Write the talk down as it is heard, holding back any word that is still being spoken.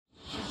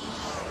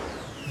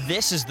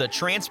This is the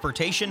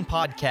Transportation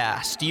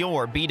Podcast,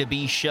 your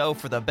B2B show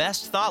for the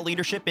best thought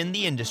leadership in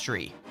the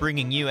industry,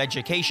 bringing you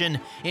education,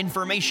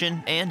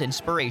 information, and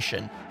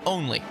inspiration,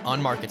 only on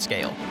Market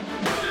Scale.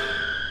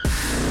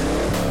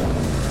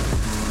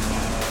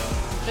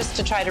 Just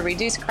to try to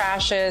reduce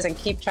crashes and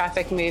keep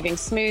traffic moving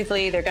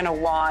smoothly, they're going to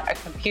want a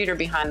computer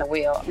behind the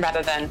wheel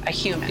rather than a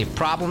human. If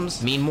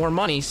problems mean more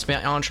money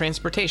spent on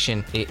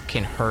transportation, it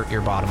can hurt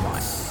your bottom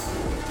line.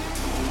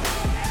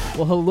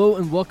 Well, hello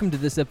and welcome to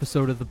this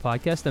episode of the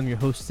podcast. I'm your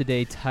host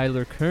today,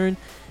 Tyler Kern,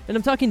 and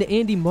I'm talking to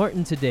Andy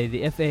Martin today,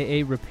 the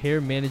FAA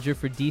Repair Manager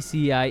for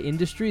DCI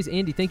Industries.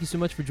 Andy, thank you so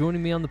much for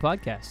joining me on the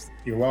podcast.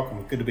 You're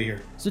welcome. Good to be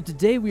here. So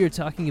today we are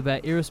talking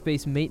about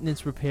aerospace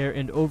maintenance, repair,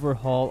 and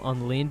overhaul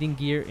on landing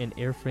gear and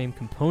airframe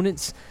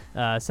components.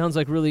 Sounds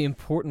like really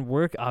important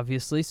work,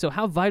 obviously. So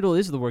how vital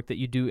is the work that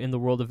you do in the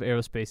world of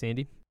aerospace,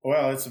 Andy?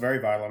 Well, it's very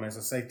vital. I mean, it's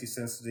a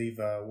safety-sensitive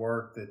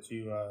work that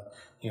you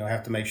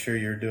have to make sure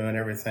you're doing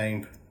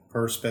everything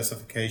per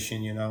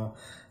specification,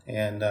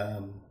 and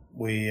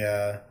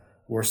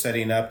we're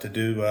setting up to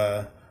do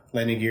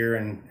landing gear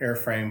and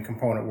airframe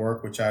component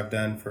work, which I've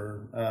done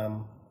for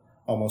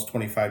almost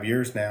 25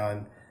 years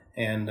now,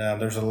 and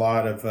there's a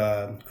lot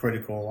of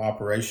critical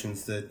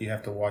operations that you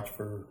have to watch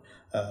for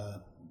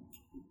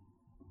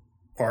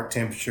part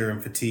temperature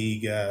and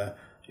fatigue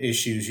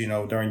issues,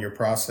 during your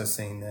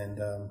processing, and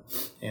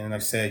like I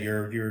said,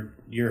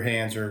 your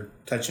hands are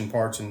touching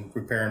parts and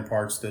repairing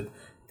parts that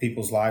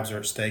people's lives are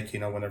at stake,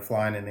 when they're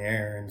flying in the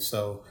air, and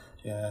so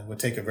we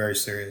take it very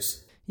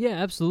serious. Yeah,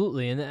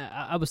 absolutely. And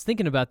I was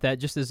thinking about that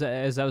just as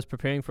I was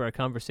preparing for our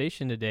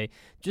conversation today,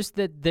 just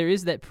that there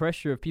is that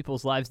pressure of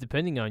people's lives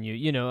depending on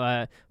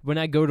you. When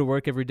I go to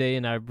work every day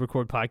and I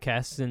record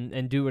podcasts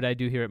and do what I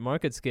do here at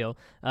Market Scale,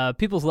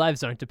 people's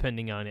lives aren't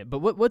depending on it. But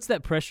what's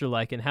that pressure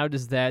like, and how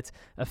does that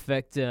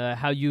affect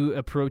how you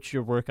approach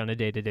your work on a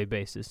day-to-day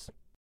basis?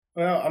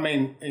 Well, I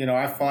mean,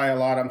 I fly a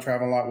lot. I'm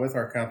traveling a lot with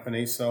our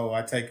company, so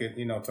I take it,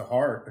 to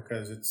heart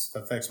because it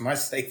affects my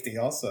safety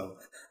also.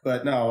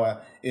 But no,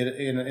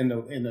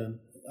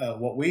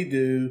 what we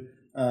do,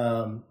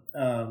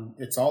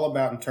 it's all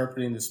about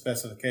interpreting the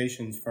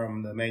specifications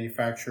from the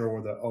manufacturer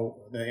or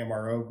the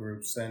MRO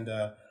groups, and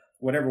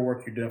whatever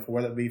work you're doing for,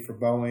 whether it be for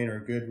Boeing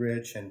or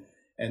Goodrich,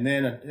 and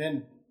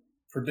then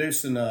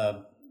producing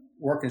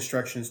work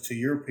instructions to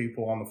your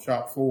people on the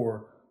shop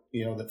floor,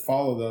 that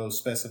follow those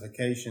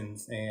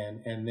specifications,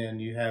 and then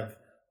you have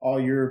all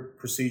your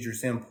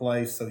procedures in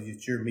place so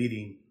that you're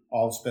meeting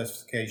all the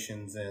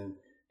specifications and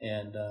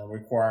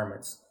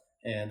requirements.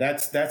 And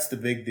that's the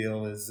big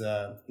deal is,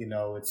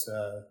 it's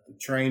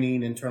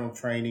training, internal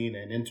training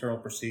and internal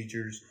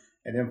procedures,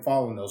 and then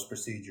following those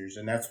procedures.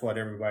 And that's what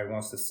everybody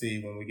wants to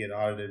see when we get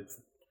audited,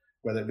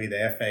 whether it be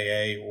the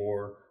FAA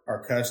or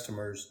our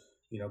customers,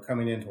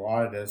 coming in to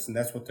audit us, and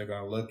that's what they're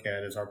going to look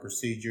at is our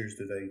procedures.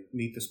 Do they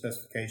meet the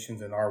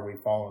specifications, and are we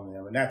following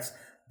them? And that's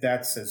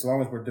as long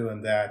as we're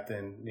doing that,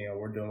 then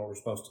we're doing what we're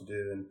supposed to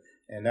do,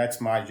 and that's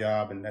my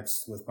job, and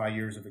that's with my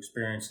years of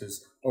experience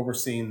is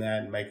overseeing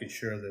that and making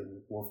sure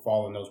that we're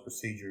following those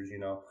procedures.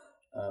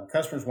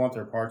 Customers want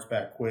their parts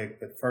back quick,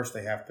 but first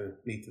they have to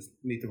meet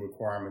the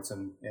requirements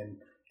and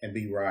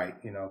be right,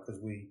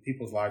 because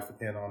people's lives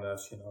depend on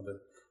us,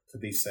 to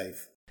be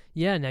safe.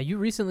 Yeah, now you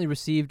recently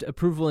received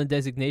approval and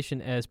designation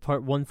as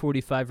Part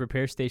 145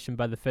 repair station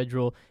by the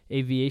Federal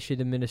Aviation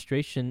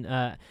Administration.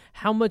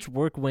 How much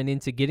work went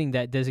into getting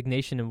that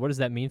designation, and what does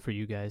that mean for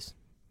you guys?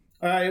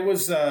 It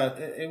was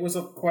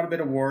quite a bit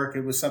of work.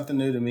 It was something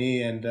new to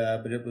me,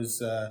 but it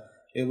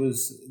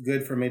was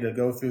good for me to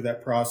go through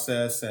that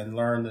process and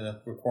learn the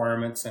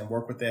requirements and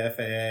work with the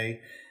FAA.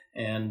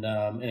 And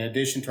in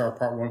addition to our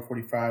Part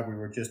 145, we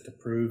were just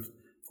approved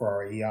for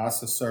our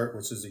EASA cert,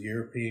 which is a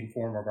European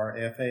form of our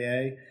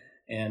FAA.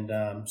 And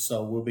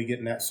so we'll be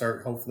getting that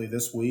cert hopefully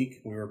this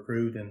week. We were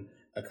approved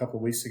a couple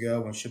of weeks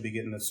ago and should be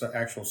getting the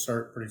actual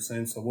cert pretty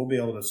soon. So we'll be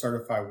able to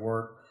certify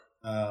work,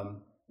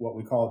 what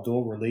we call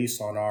dual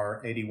release on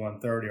our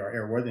 8130, our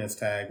airworthiness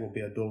tag will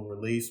be a dual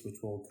release, which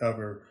will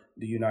cover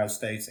the United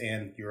States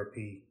and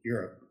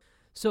Europe.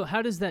 So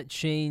how does that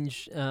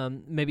change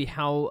maybe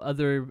how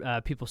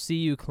other people see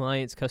you,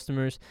 clients,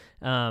 customers?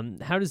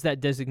 How does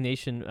that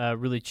designation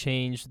really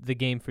change the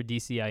game for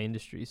DCI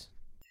Industries?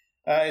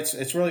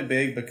 It's really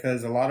big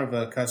because a lot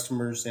of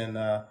customers in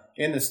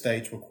the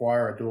States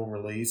require a dual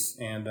release,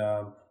 and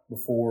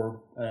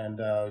before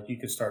you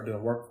can start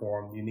doing work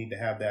for them, you need to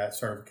have that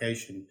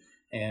certification.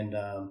 And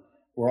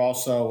we're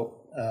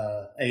also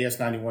AS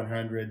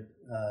 9100,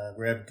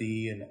 Rev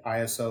D, and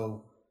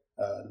ISO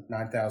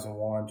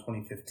 9001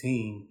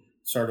 2015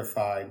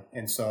 certified,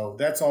 and so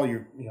that's all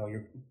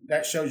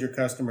that shows your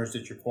customers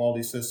that your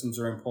quality systems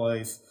are in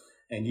place,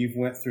 and you've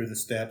went through the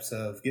steps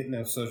of getting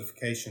those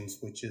certifications,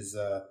 which is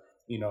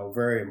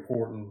very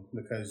important,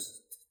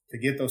 because to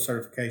get those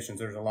certifications,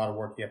 there's a lot of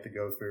work you have to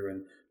go through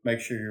and make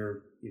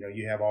sure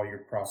you have all your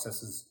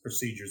processes,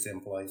 procedures in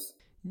place.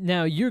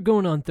 Now, you're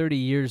going on 30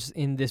 years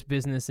in this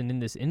business and in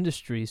this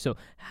industry. So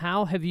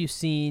how have you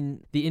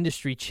seen the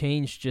industry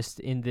change just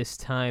in this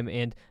time,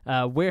 and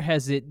where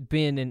has it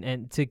been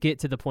and to get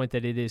to the point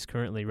that it is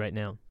currently right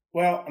now?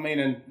 Well, I mean,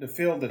 in the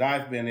field that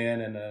I've been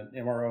in the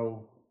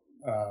MRO,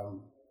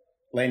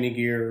 landing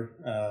gear,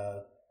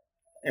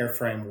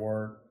 airframe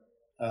work,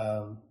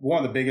 one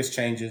of the biggest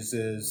changes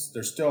is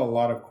there's still a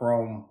lot of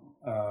chrome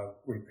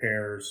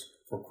repairs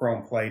for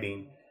chrome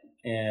plating,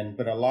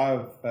 but a lot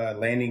of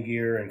landing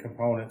gear and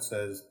components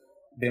has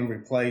been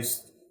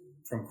replaced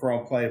from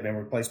chrome plate, have been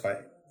replaced by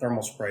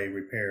thermal spray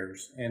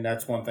repairs, and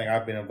that's one thing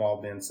I've been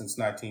involved in since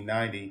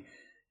 1990.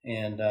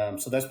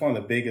 And so that's one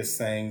of the biggest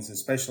things,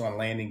 especially on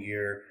landing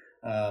gear.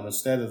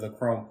 Instead of the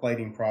chrome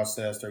plating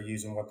process, they're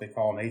using what they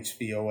call an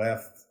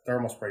HVOF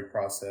thermal spray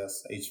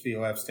process.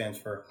 HVOF stands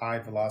for high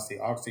velocity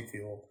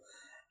oxy-fuel.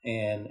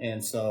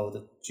 And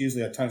so it's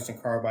usually a tungsten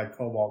carbide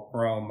cobalt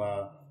chrome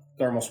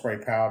thermal spray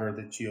powder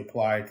that you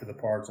apply to the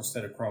parts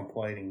instead of chrome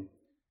plating.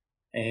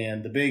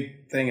 And the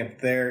big thing up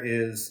there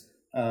is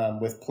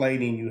with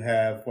plating, you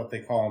have what they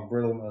call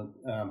embrittlement,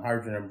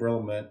 hydrogen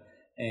embrittlement,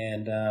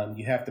 and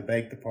you have to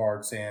bake the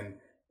parts. And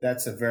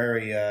that's a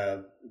very,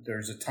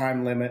 there's a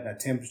time limit, a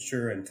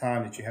temperature and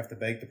time that you have to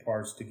bake the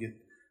parts to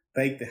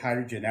bake the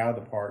hydrogen out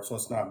of the part so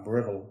it's not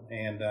brittle.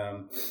 And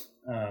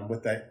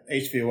with that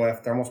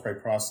HVOF thermal spray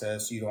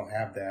process, you don't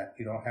have that.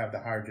 You don't have the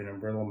hydrogen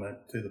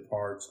embrittlement to the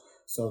parts.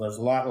 So there's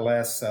a lot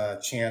less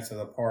chance of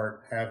the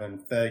part having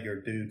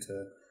failure due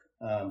to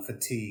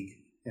fatigue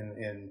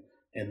in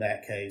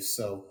that case.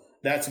 So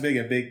that's a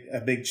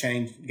big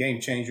change,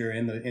 game changer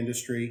in the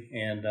industry.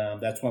 And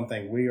that's one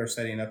thing we are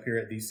setting up here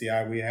at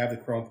DCI. We have the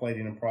chrome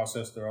plating in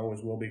process. There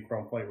always will be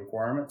chrome plate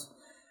requirements,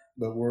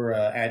 but we're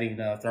adding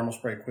thermal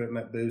spray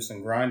equipment, boosts,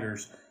 and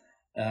grinders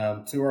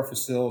to our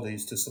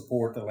facilities to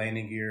support the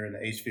landing gear and the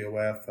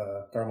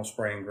HVOF thermal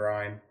spray and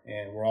grind.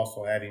 And we're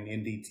also adding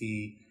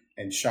NDT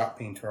and shot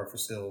peen to our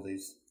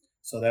facilities.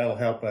 So that'll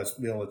help us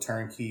be able to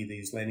turnkey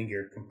these landing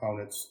gear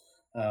components,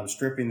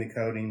 stripping the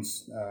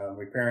coatings,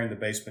 repairing the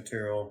base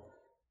material,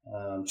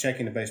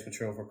 checking the base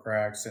material for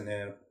cracks, and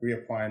then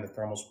reapplying the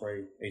thermal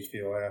spray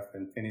HVOF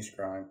and finish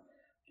grind.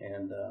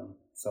 And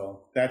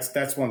so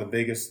that's one of the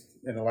biggest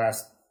in the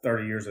last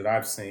 30 years that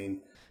I've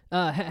seen.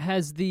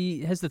 Has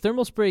the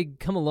thermal spray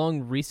come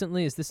along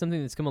recently? Is this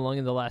something that's come along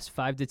in the last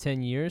 5 to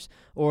 10 years,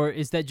 or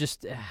is that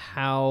just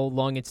how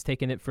long it's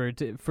taken it for it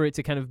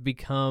to kind of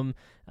become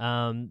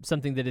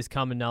something that is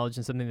common knowledge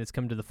and something that's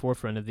come to the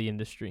forefront of the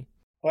industry?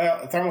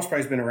 Well, thermal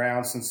spray's been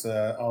around since in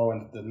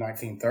the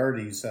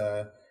 1930s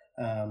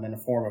in the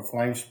form of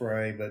flame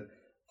spray, but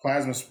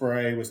plasma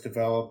spray was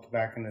developed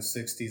back in the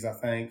 60s, I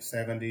think,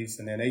 70s,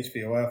 and then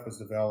HVOF was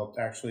developed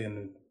actually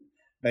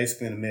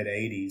basically in the mid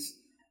 80s.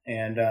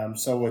 And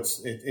so it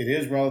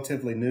is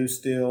relatively new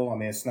still. I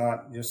mean, it's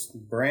not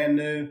just brand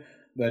new,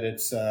 but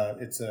it's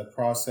a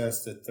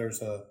process that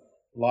there's a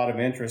lot of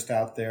interest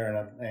out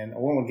there, and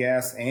oil and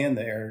gas and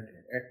the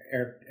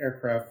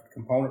aircraft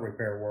component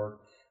repair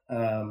work.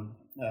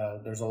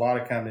 There's a lot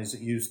of companies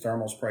that use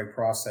thermal spray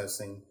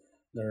processing.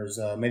 There's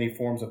many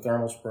forms of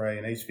thermal spray,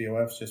 and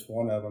HVOF is just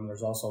one of them.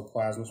 There's also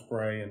plasma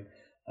spray and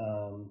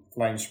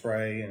flame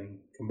spray and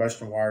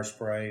combustion wire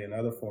spray and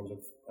other forms of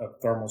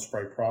thermal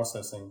spray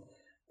processing.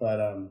 But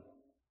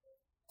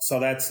so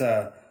that's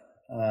big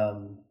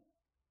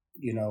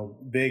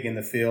in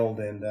the field,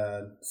 and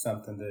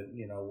something that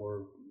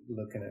we're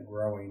looking at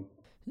growing.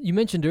 You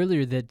mentioned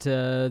earlier that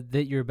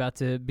you're about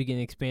to begin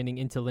expanding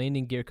into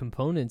landing gear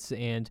components,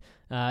 and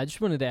I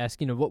just wanted to ask,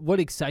 what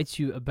excites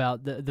you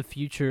about the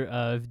future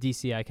of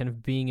DCI, kind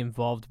of being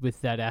involved with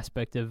that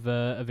aspect of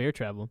air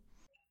travel?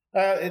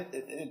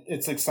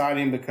 It's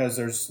exciting because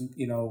there's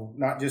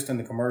not just in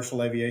the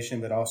commercial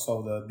aviation, but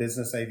also the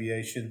business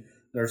aviation.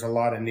 There's a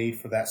lot of need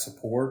for that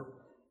support,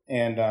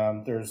 and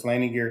there's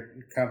landing gear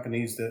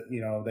companies that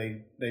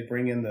they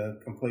bring in the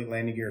complete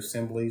landing gear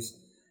assemblies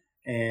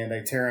and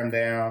they tear them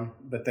down,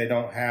 but they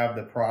don't have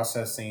the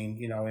processing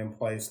in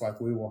place like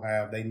we will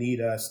have. They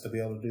need us to be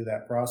able to do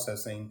that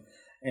processing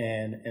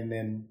and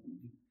then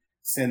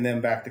send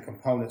them back the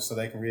components so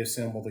they can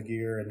reassemble the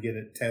gear and get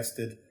it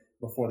tested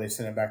before they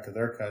send it back to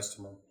their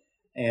customer.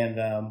 And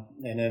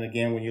then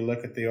again, when you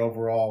look at the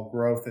overall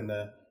growth in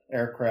the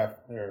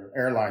aircraft or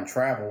airline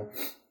travel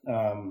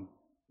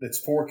that's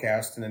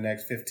forecast in the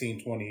next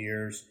 15, 20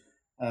 years,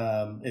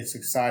 it's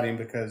exciting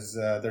because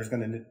there's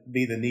going to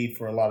be the need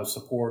for a lot of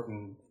support,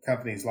 and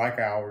companies like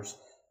ours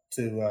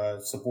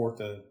to support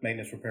the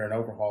maintenance, repair, and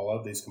overhaul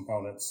of these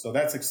components. So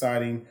that's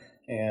exciting,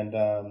 and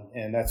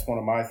that's one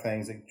of my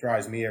things that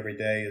drives me every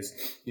day is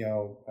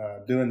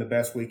doing the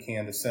best we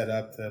can to set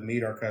up to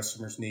meet our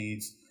customers'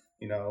 needs,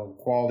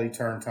 quality,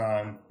 turn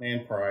time,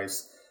 and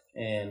price.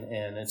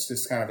 And it's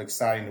just kind of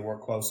exciting to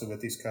work closely with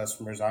these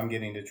customers. I'm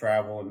getting to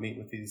travel and meet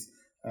with these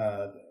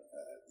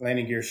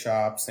landing gear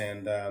shops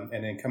and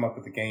then come up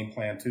with a game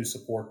plan to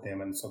support them.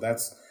 And so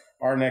that's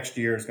our next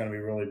year is going to be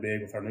really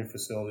big with our new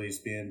facilities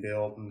being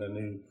built and the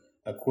new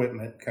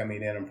equipment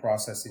coming in and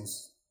processing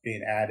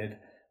being added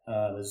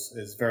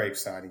is very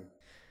exciting.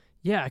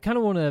 Yeah, I kind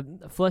of want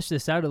to flesh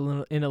this out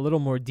in a little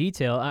more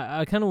detail.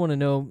 I kind of want to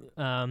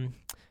know,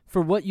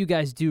 for what you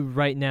guys do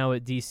right now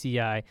at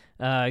DCI,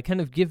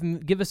 kind of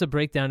give us a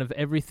breakdown of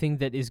everything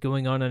that is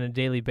going on a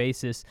daily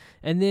basis,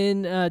 and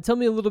then tell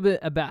me a little bit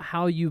about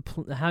how you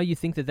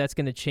think that that's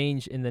going to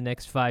change in the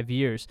next 5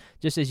 years,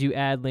 just as you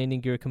add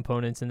landing gear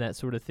components and that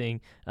sort of thing.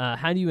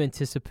 How do you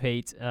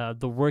anticipate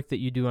the work that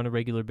you do on a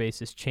regular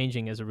basis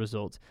changing as a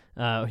result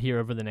here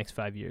over the next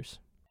 5 years?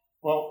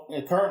 Well,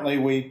 currently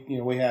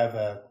we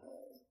have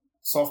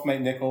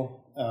sulfamate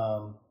nickel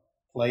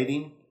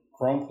plating,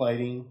 chrome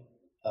plating,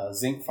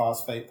 zinc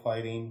phosphate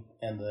plating,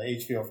 and the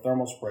HVO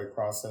thermal spray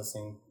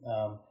processing.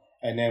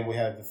 And then we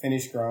have the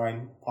finish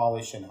grind,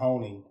 polish, and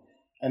honing.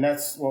 And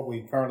that's what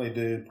we currently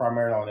do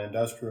primarily on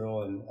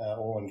industrial and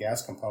oil and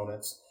gas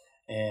components.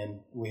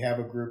 And we have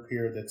a group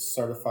here that's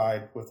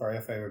certified with our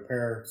FAA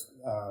repair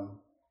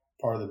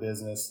part of the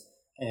business,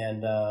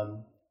 and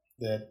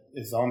that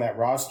is on that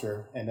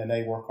roster, and then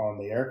they work on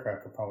the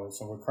aircraft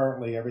components. And we're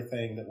currently,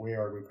 everything that we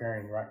are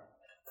repairing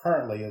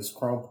currently is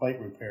chrome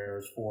plate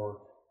repairs for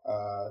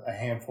a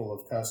handful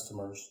of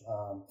customers.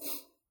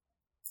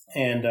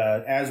 And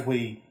as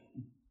we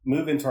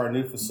move into our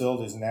new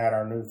facilities and add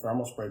our new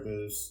thermal spray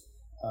booths,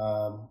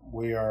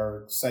 we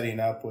are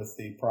setting up with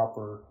the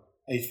proper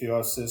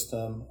HVO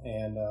system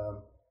and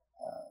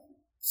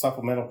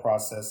supplemental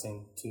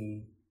processing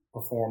to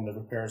perform the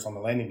repairs on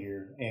the landing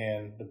gear.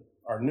 And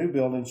our new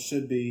building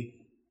should be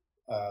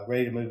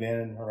ready to move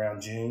in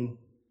around June.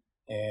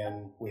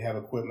 And we have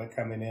equipment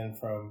coming in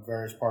from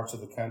various parts of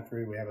the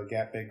country. We have a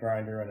gap bed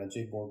grinder and a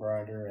jig bore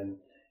grinder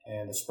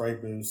and a spray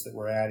boost that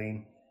we're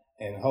adding.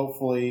 And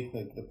hopefully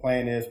the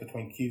plan is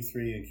between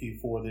Q3 and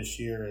Q4 this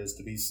year is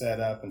to be set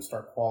up and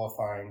start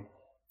qualifying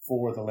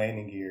for the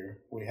landing gear.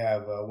 We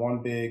have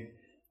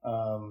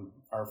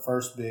our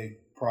first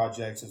big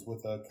project is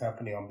with a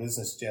company on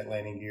business jet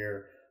landing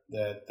gear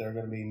that they're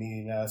going to be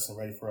needing us and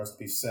ready for us to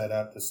be set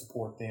up to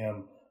support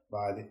them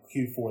by the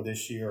Q4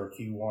 this year or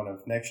Q1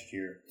 of next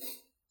year.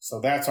 So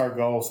that's our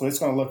goal. So it's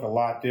going to look a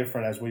lot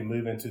different as we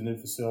move into new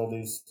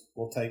facilities.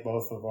 We'll take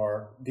both of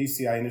our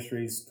DCI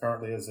Industries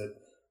currently is at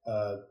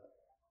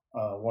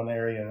one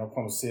area in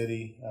Oklahoma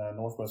City,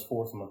 Northwest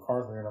 4th and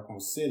MacArthur in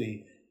Oklahoma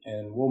City,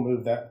 and we'll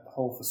move that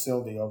whole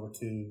facility over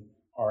to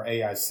our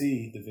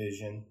AIC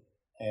division.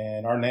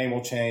 And our name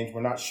will change.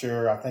 We're not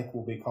sure. I think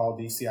we'll be called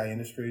DCI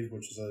Industries,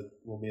 which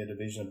will be a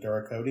division of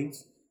Dura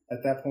Coatings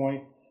at that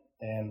point,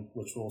 and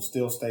which will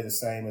still stay the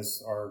same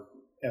as our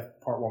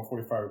Part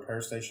 145 repair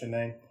station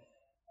name.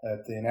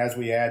 Then as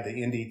we add the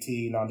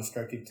NDT,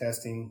 non-destructive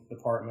testing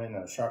department,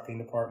 and a shop team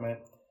department,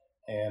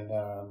 and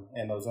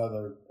those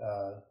other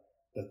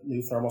the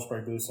new thermal spray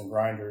boosts and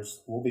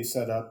grinders, we'll be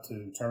set up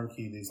to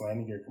turnkey these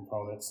landing gear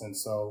components. And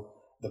so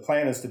the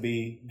plan is to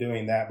be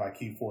doing that by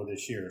Q4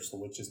 this year, so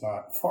which is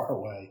not far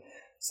away.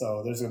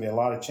 So there's going to be a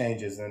lot of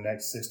changes in the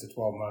next 6 to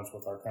 12 months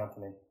with our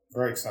company.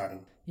 Very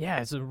exciting.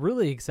 Yeah, it's a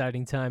really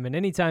exciting time, and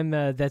anytime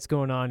that's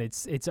going on,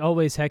 it's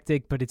always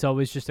hectic, but it's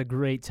always just a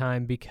great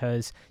time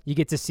because you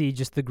get to see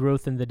just the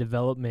growth and the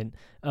development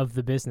of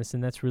the business,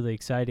 and that's really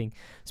exciting.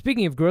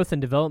 Speaking of growth and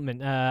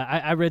development,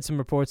 I read some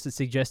reports that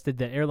suggested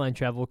that airline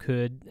travel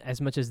could as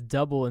much as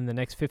double in the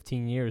next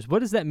 15 years. What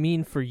does that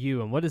mean for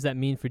you, and what does that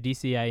mean for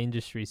DCI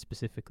Industries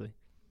specifically?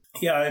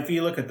 Yeah, if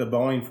you look at the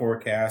Boeing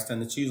forecast,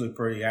 and it's usually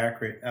pretty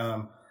accurate,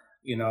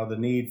 the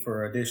need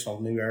for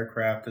additional new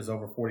aircraft is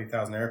over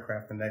 40,000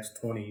 aircraft in the next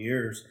 20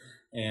 years,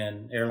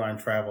 and airline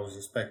travel is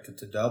expected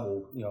to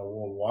double,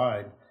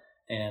 worldwide.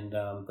 And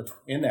but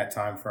in that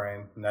time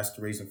frame, and that's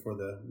the reason for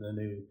the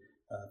new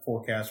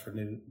forecast for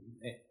new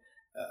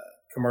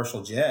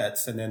commercial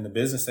jets, and then the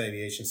business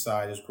aviation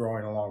side is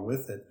growing along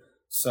with it.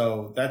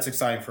 So that's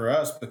exciting for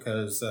us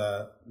because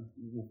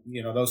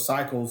those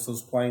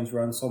planes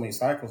run so many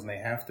cycles, and they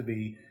have to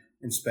be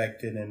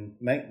inspected and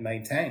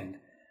maintained.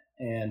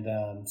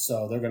 And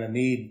so they're going to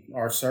need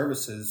our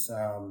services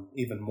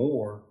even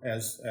more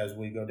as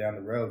we go down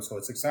the road. So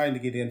it's exciting to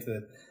get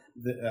into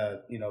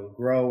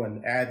grow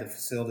and add the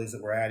facilities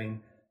that we're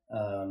adding.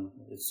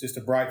 It's just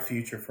a bright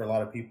future for a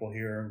lot of people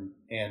here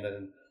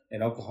and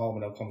in Oklahoma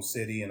and Oklahoma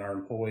City and our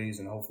employees,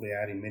 and hopefully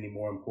adding many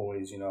more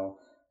employees,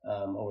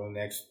 over the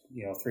next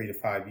 3 to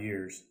 5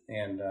 years.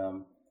 And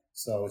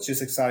so it's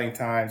just exciting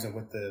times, and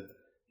with the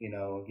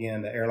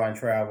again, the airline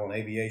travel and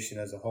aviation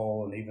as a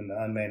whole, and even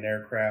the unmanned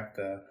aircraft,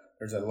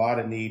 there's a lot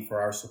of need for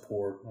our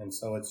support, and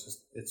so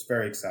it's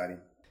very exciting.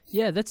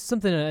 Yeah, that's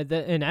something,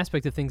 an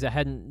aspect of things I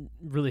hadn't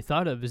really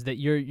thought of, is that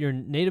you're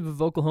native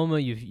of Oklahoma.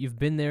 You've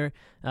been there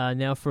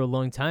now for a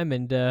long time,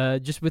 and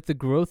just with the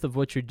growth of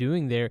what you're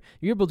doing there,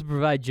 you're able to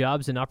provide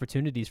jobs and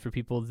opportunities for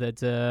people that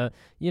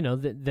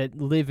that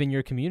live in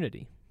your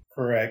community.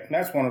 Correct, and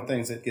that's one of the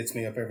things that gets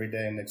me up every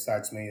day and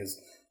excites me is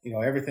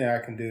everything I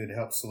can do to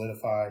help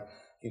solidify,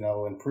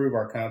 improve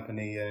our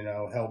company,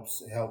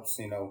 helps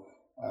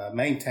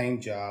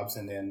maintain jobs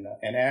and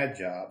add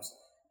jobs.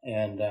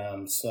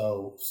 And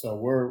so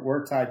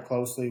we're tied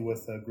closely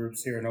with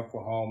groups here in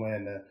Oklahoma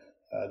and the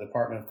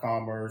Department of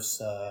Commerce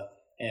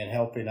and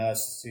helping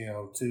us,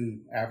 to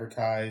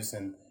advertise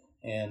and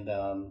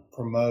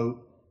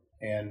promote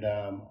and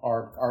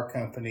our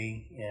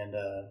company. And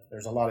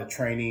there's a lot of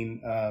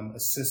training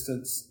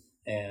assistance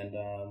and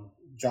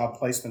job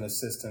placement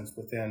assistance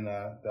within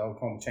the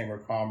Oklahoma Chamber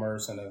of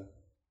Commerce and a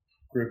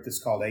group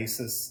that's called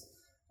ACES.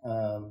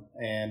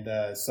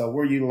 So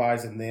we're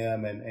utilizing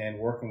them and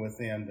working with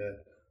them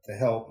to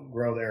help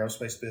grow the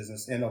aerospace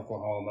business in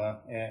Oklahoma.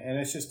 And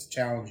it's just a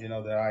challenge,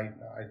 that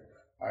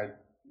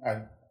I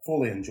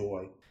fully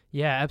enjoy.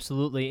 Yeah,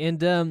 absolutely.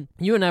 And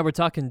you and I were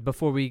talking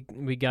before we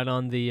got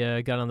on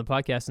the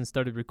podcast and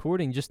started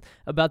recording, just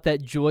about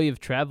that joy of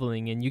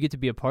traveling, and you get to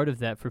be a part of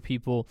that for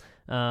people,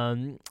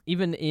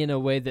 even in a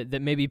way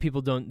that maybe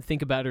people don't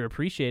think about or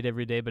appreciate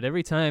every day. But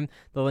every time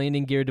the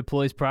landing gear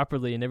deploys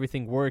properly and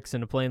everything works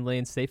and a plane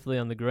lands safely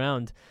on the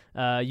ground,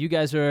 you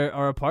guys are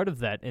a part of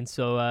that. And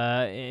so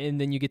and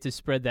then you get to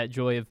spread that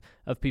joy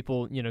of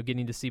people,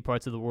 getting to see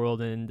parts of the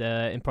world and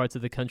in parts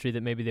of the country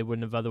that maybe they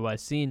wouldn't have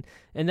otherwise seen.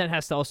 And that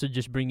has to also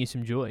just bring you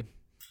some joy.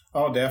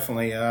 Oh,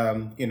 definitely.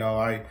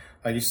 Like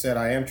you said,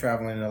 I am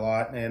traveling a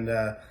lot, and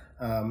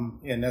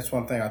that's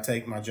one thing I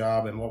take my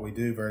job and what we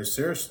do very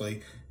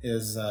seriously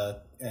is,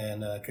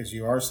 because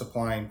you are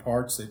supplying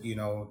parts that,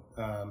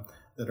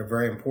 that are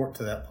very important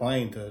to that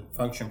plane to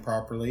function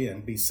properly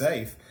and be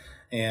safe.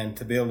 And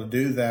to be able to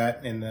do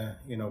that in the,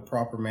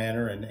 proper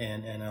manner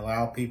and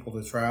allow people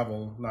to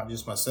travel, not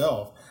just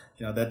myself,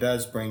 that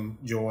does bring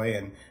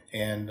joy.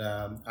 And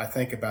I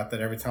think about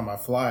that every time I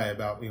fly,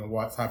 about,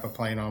 what type of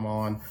plane I'm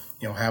on,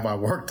 have I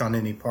worked on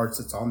any parts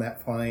that's on that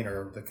plane,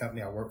 or the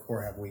company I work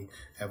for, have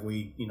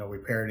we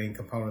repaired any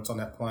components on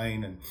that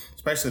plane? And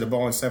especially the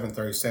Boeing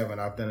 737,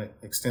 I've done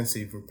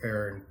extensive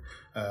repair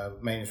and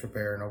maintenance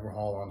repair and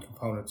overhaul on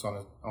components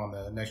on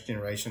the next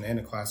generation and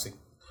the classic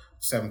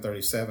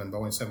 737,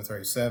 Boeing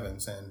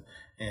 737s,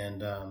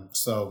 and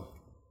so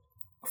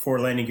for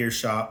landing gear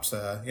shops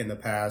in the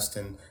past,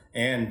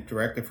 and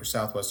directly for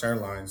Southwest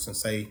Airlines,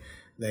 since they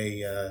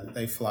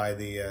fly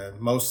the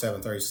most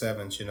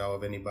 737s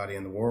of anybody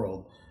in the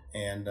world,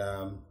 and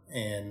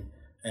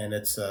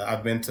it's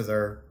I've been to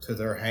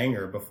their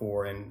hangar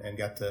before and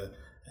got to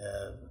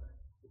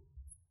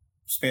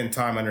spend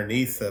time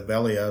underneath the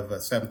belly of a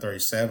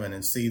 737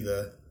 and see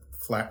the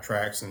flap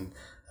tracks and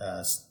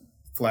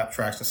slat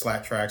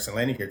tracks and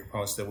landing gear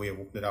components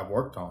that I've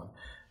worked on,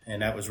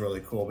 and that was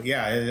really cool. But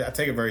yeah, I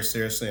take it very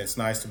seriously. It's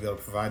nice to be able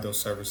to provide those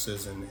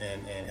services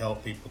and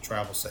help people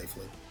travel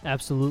safely.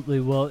 Absolutely.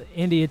 Well,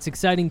 Andy, it's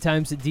exciting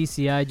times at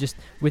DCI, just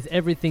with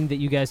everything that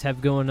you guys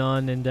have going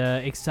on, and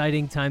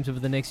exciting times over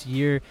the next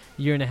year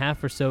and a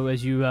half or so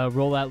as you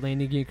roll out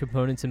landing gear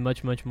components and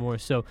much, much more.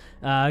 So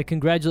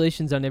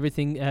congratulations on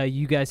everything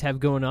you guys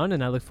have going on,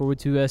 and I look forward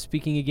to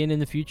speaking again in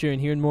the future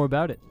and hearing more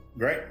about it.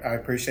 Great. I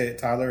appreciate it,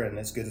 Tyler, and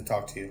it's good to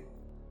talk to you.